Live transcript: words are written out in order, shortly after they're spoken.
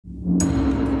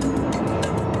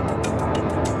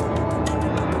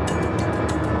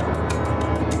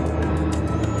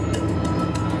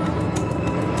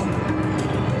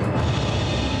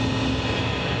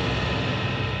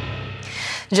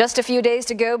Just a few days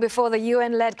to go before the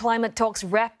UN-led climate talks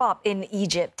wrap up in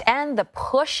Egypt, and the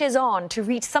push is on to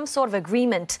reach some sort of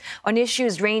agreement on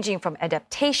issues ranging from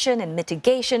adaptation and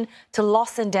mitigation to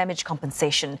loss and damage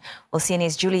compensation. Well,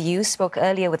 CNA's Julie Yu spoke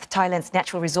earlier with Thailand's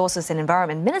Natural Resources and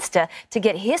Environment Minister to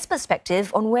get his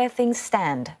perspective on where things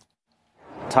stand.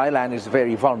 Thailand is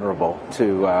very vulnerable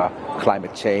to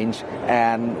climate change,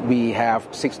 and we have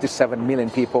 67 million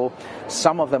people.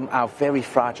 Some of them are very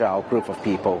fragile group of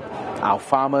people. Our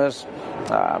farmers,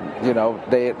 they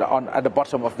are at the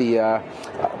bottom of the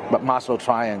Maslow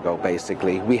triangle,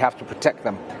 basically. We have to protect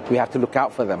them. We have to look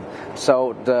out for them.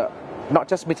 So not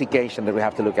just mitigation that we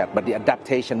have to look at, but the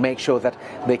adaptation, make sure that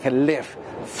they can live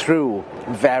through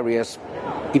various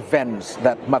events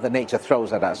that Mother Nature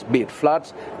throws at us, be it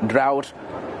floods, drought,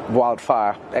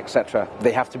 wildfire, etc.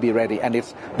 They have to be ready, and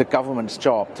it's the government's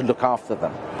job to look after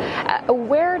them.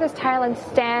 Where does Thailand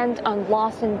stand on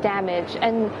loss and damage,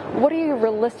 and what are you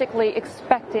realistically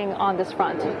expecting on this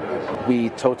front? We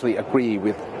totally agree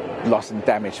with loss and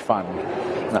damage fund.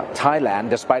 Now, Thailand,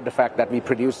 despite the fact that we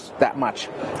produce that much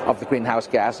of the greenhouse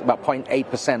gas, about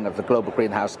 0.8% of the global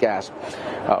greenhouse gas,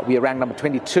 we are ranked number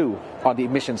 22 on the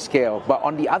emission scale, but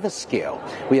on the other scale,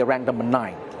 we are ranked number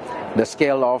 9. The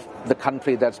scale of the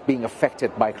country that's being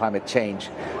affected by climate change.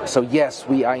 So yes,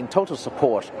 we are in total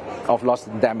support of loss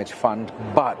and damage fund,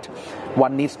 but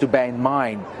one needs to bear in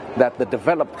mind that the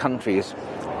developed countries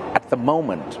at the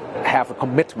moment have a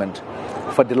commitment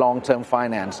for the long-term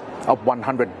finance of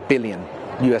 100 billion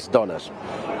US dollars.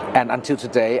 And until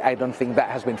today, I don't think that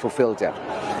has been fulfilled yet.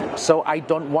 So I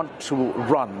don't want to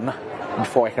run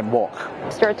before I can walk.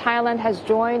 Mr. Thailand has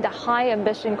joined a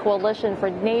high-ambition coalition for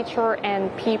nature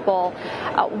and people.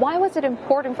 Why was it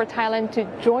important for Thailand to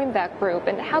join that group,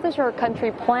 and how does your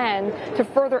country plan to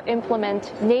further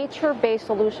implement nature-based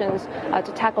solutions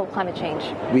to tackle climate change?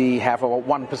 We have about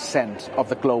 1% of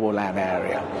the global land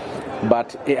area,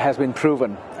 but it has been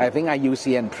proven. I think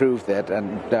IUCN proved it,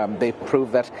 and they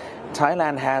proved that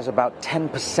Thailand has about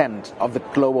 10% of the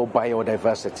global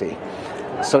biodiversity.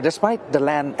 So despite the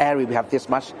land area we have this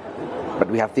much, but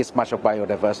we have this much of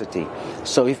biodiversity.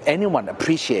 So if anyone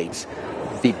appreciates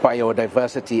the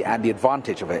biodiversity and the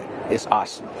advantage of it, it's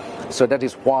us. So that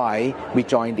is why we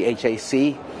joined the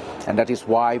HAC, and that is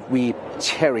why we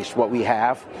cherish what we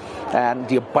have and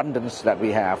the abundance that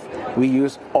we have. We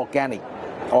use organic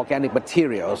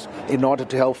materials in order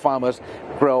to help farmers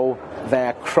grow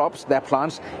their crops, their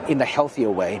plants in a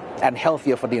healthier way and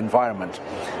healthier for the environment.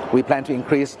 We plan to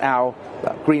increase our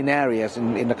green areas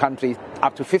in the country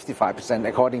up to 55%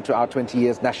 according to our 20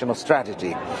 years national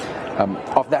strategy.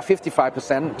 Of that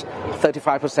 55%,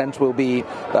 35% will be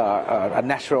a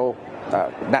natural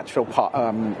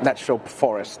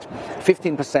forest.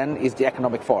 15% is the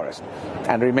economic forest,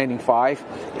 and the remaining 5%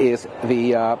 is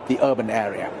the urban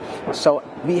area. So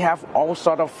we have all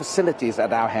sort of facilities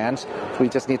at our hands. We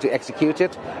just need to execute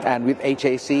it, and with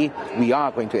HAC, we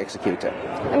are going to execute it.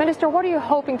 Minister, what are you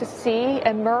hoping to see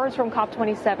emerge from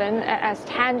COP27 as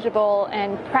tangible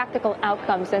and practical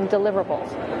outcomes and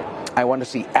deliverables? I want to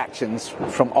see actions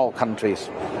from all countries,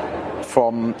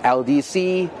 from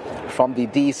LDC, from the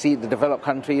DC, the developed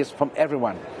countries, from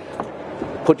everyone.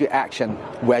 Put your action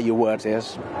where your word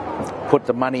is. Put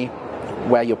the money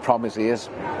where your promise is.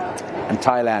 And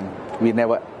Thailand, we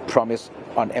never promise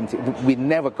on empty. We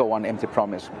never go on empty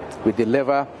promise. We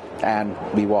deliver and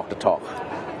we walk the talk.